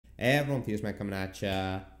Hey everyone, FusedVR coming at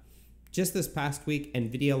ya. Just this past week,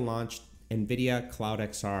 Nvidia launched Nvidia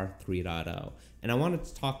CloudXR 3.0, and I wanted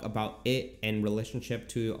to talk about it in relationship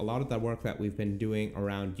to a lot of the work that we've been doing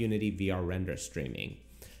around Unity VR render streaming.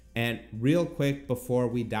 And real quick, before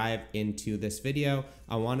we dive into this video,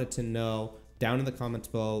 I wanted to know down in the comments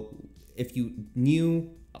below if you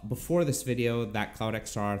knew before this video that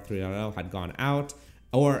CloudXR 3.0 had gone out,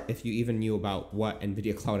 or if you even knew about what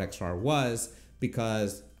Nvidia CloudXR was,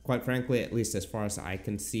 because quite frankly, at least as far as I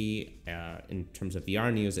can see in terms of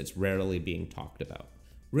VR news, it's rarely being talked about.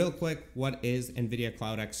 Real quick, what is Nvidia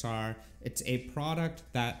CloudXR? It's a product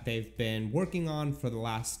that they've been working on for the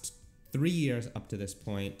last 3 years up to this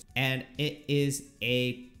point, and it is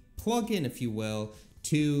a plugin, if you will,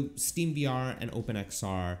 to SteamVR and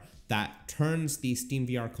OpenXR that turns the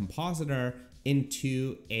SteamVR compositor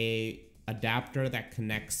into a adapter that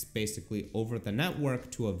connects basically over the network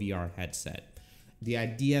to a VR headset. The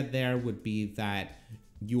idea there would be that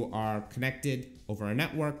you are connected over a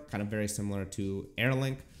network, kind of very similar to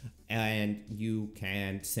Airlink, and you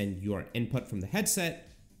can send your input from the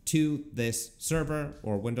headset to this server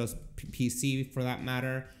or Windows PC for that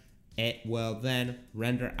matter. It will then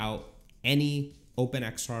render out any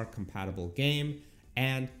OpenXR compatible game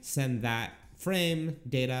and send that frame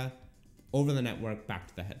data over the network back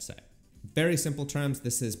to the headset. Very simple terms,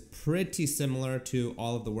 this is pretty similar to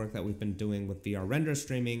all of the work that we've been doing with VR render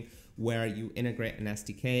streaming, where you integrate an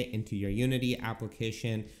SDK into your Unity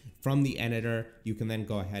application. From the editor, you can then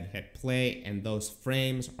go ahead, hit play, and those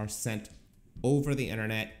frames are sent over the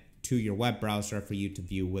internet to your web browser for you to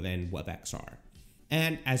view within WebXR.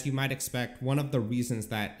 And as you might expect, one of the reasons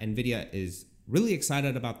that Nvidia is really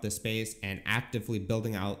excited about this space and actively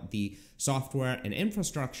building out the software and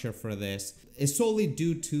infrastructure for this is solely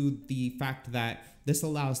due to the fact that this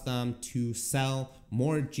allows them to sell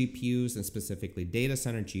more GPUs, and specifically data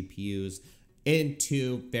center GPUs,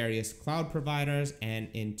 into various cloud providers and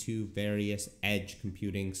into various edge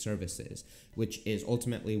computing services, which is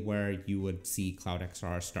ultimately where you would see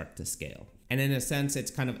CloudXR start to scale. And in a sense,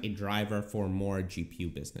 it's kind of a driver for more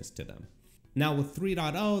GPU business to them. Now with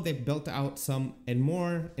 3.0, they've built out some and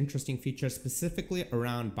more interesting features specifically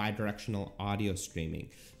around bidirectional audio streaming.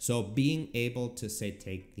 So being able to say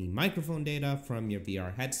take the microphone data from your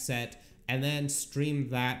VR headset and then stream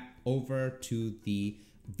that over to the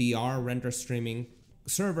VR render streaming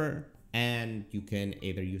server, and you can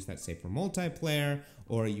either use that say for multiplayer,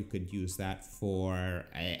 or you could use that for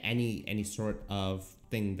any sort of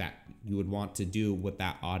thing that you would want to do with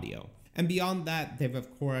that audio. And beyond that, they've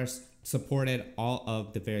of course supported all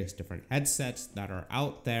of the various different headsets that are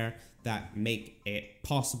out there that make it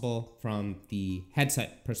possible from the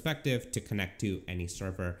headset perspective to connect to any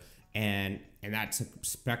server. And that's a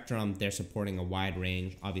spectrum. They're supporting a wide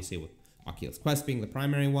range, obviously with Oculus Quest being the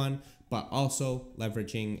primary one, but also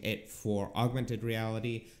leveraging it for augmented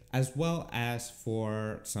reality, as well as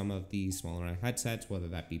for some of the smaller headsets, whether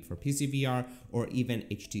that be for PC VR or even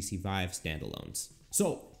HTC Vive standalones.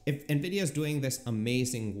 So if Nvidia is doing this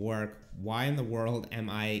amazing work, why in the world am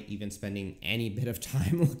I even spending any bit of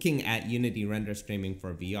time looking at Unity render streaming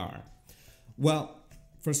for VR? Well,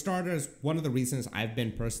 for starters, one of the reasons I've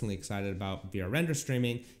been personally excited about VR render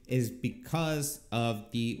streaming is because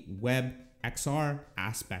of the WebXR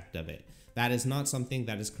aspect of it. That is not something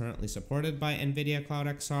that is currently supported by Nvidia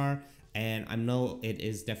CloudXR, and I know it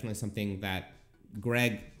is definitely something that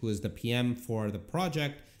Greg, who is the PM for the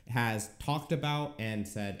project, has talked about and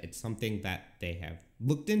said it's something that they have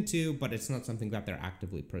looked into, but it's not something that they're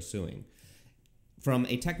actively pursuing. From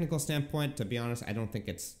a technical standpoint, to be honest, I don't think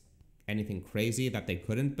it's anything crazy that they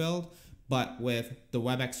couldn't build, but with the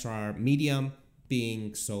WebXR medium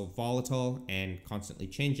being so volatile and constantly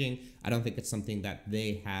changing, I don't think it's something that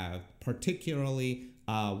they have particularly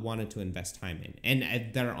wanted to invest time in.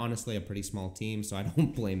 And they're honestly a pretty small team, so I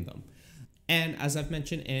don't blame them. And as I've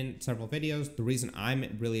mentioned in several videos, the reason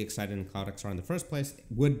I'm really excited in CloudXR in the first place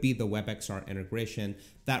would be the WebXR integration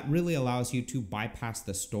that really allows you to bypass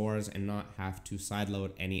the stores and not have to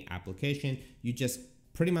sideload any application. You just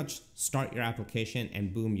pretty much start your application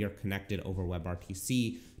and boom, you're connected over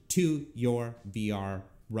WebRTC to your VR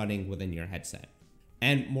running within your headset.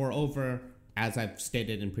 And moreover, as I've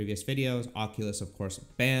stated in previous videos, Oculus of course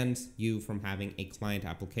bans you from having a client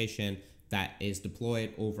application that is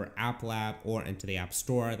deployed over App Lab or into the App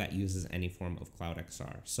Store that uses any form of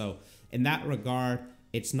CloudXR. So in that regard,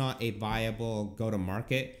 it's not a viable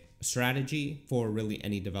go-to-market strategy for really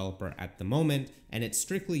any developer at the moment, and it's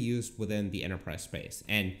strictly used within the enterprise space.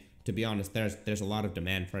 And to be honest, there's a lot of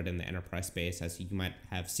demand for it in the enterprise space, as you might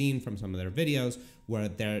have seen from some of their videos where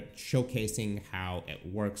they're showcasing how it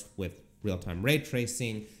works with real-time ray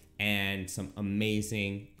tracing and some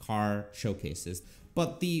amazing car showcases.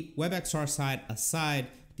 But the WebXR side aside,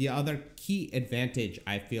 the other key advantage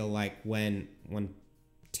I feel like when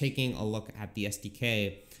taking a look at the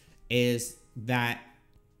SDK is that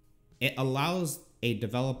it allows a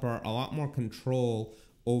developer a lot more control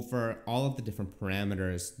over all of the different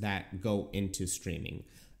parameters that go into streaming.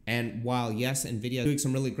 And while yes, Nvidia is doing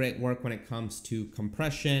some really great work when it comes to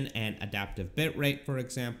compression and adaptive bitrate, for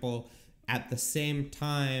example, at the same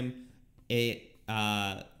time, it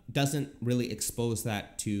doesn't really expose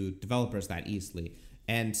that to developers that easily.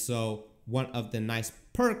 And so one of the nice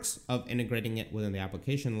perks of integrating it within the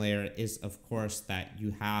application layer is, of course, that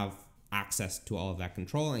you have access to all of that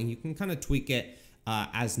control, and you can kind of tweak it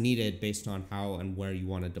as needed based on how and where you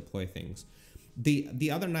want to deploy things.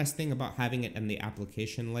 The other nice thing about having it in the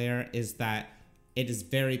application layer is that it is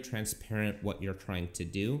very transparent what you're trying to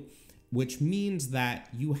do, which means that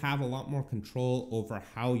you have a lot more control over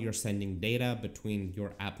how you're sending data between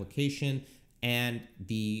your application and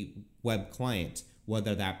the web client,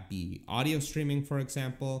 whether that be audio streaming, for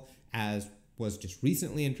example, as was just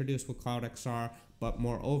recently introduced with CloudXR, but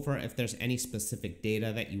moreover, if there's any specific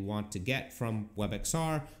data that you want to get from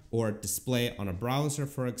WebXR or display on a browser,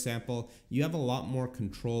 for example, you have a lot more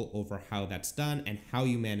control over how that's done and how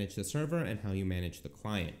you manage the server and how you manage the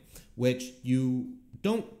client, which you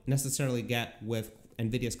don't necessarily get with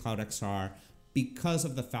NVIDIA's CloudXR because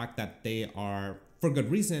of the fact that they are, for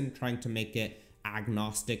good reason, trying to make it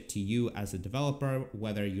agnostic to you as a developer,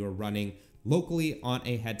 whether you're running locally on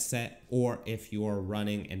a headset or if you're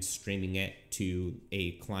running and streaming it to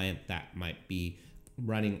a client that might be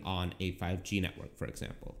running on a 5G network, for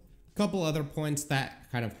example. A couple other points that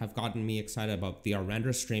kind of have gotten me excited about VR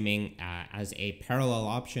render streaming as a parallel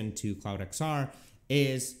option to CloudXR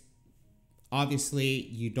is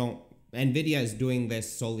obviously NVIDIA is doing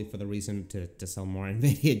this solely for the reason to sell more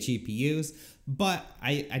NVIDIA GPUs, but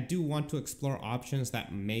I do want to explore options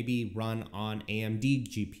that maybe run on AMD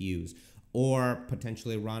GPUs or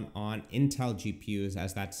potentially run on Intel GPUs,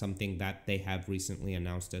 as that's something that they have recently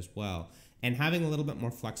announced as well. And having a little bit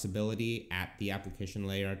more flexibility at the application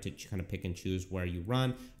layer to kind of pick and choose where you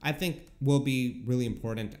run, I think will be really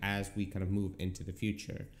important as we kind of move into the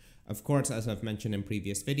future. Of course, as I've mentioned in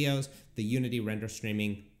previous videos, the Unity render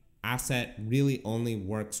streaming asset really only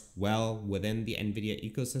works well within the NVIDIA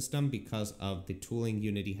ecosystem because of the tooling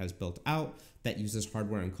Unity has built out that uses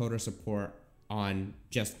hardware encoder support on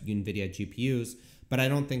just NVIDIA GPUs, but I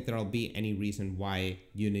don't think there'll be any reason why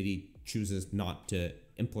Unity chooses not to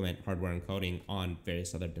implement hardware encoding on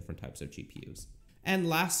various other different types of GPUs. And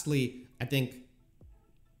lastly, I think,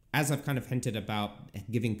 as I've kind of hinted about,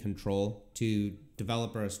 giving control to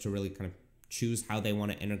developers to really kind of choose how they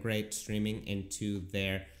want to integrate streaming into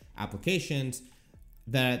their applications,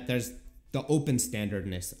 that there's the open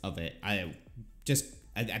standardness of it. I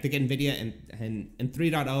think NVIDIA and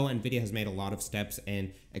 3.0, NVIDIA has made a lot of steps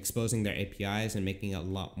in exposing their APIs and making it a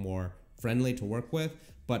lot more friendly to work with.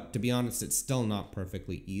 But to be honest, it's still not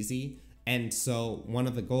perfectly easy. And so one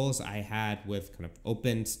of the goals I had with kind of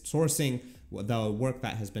open sourcing the work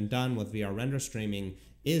that has been done with VR render streaming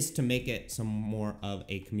is to make it some more of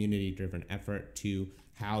a community-driven effort to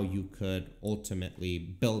how you could ultimately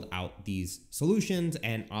build out these solutions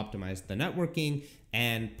and optimize the networking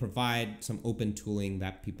and provide some open tooling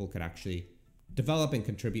that people could actually develop and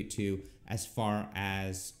contribute to as far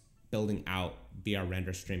as building out VR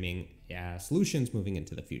render streaming solutions moving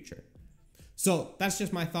into the future. So that's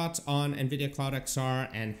just my thoughts on NVIDIA CloudXR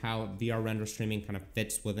and how VR render streaming kind of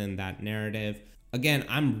fits within that narrative. Again,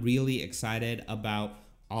 I'm really excited about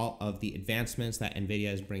all of the advancements that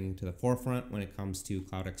NVIDIA is bringing to the forefront when it comes to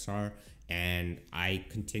CloudXR, and I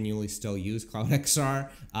continually still use CloudXR,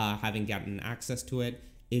 having gotten access to it.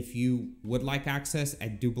 If you would like access, I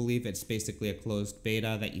do believe it's basically a closed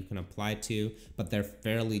beta that you can apply to, but they're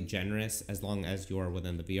fairly generous as long as you're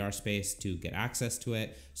within the VR space to get access to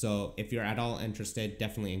it. So if you're at all interested,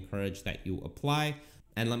 definitely encourage that you apply,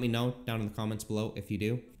 and let me know down in the comments below if you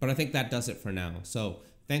do. But I think that does it for now. So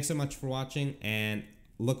thanks so much for watching, and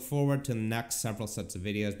look forward to the next several sets of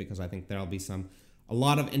videos because I think there'll be a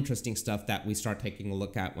lot of interesting stuff that we start taking a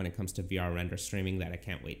look at when it comes to VR render streaming that I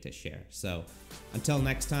can't wait to share. So until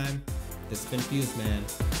next time, this has been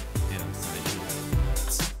FusedVR, and I'm signing off.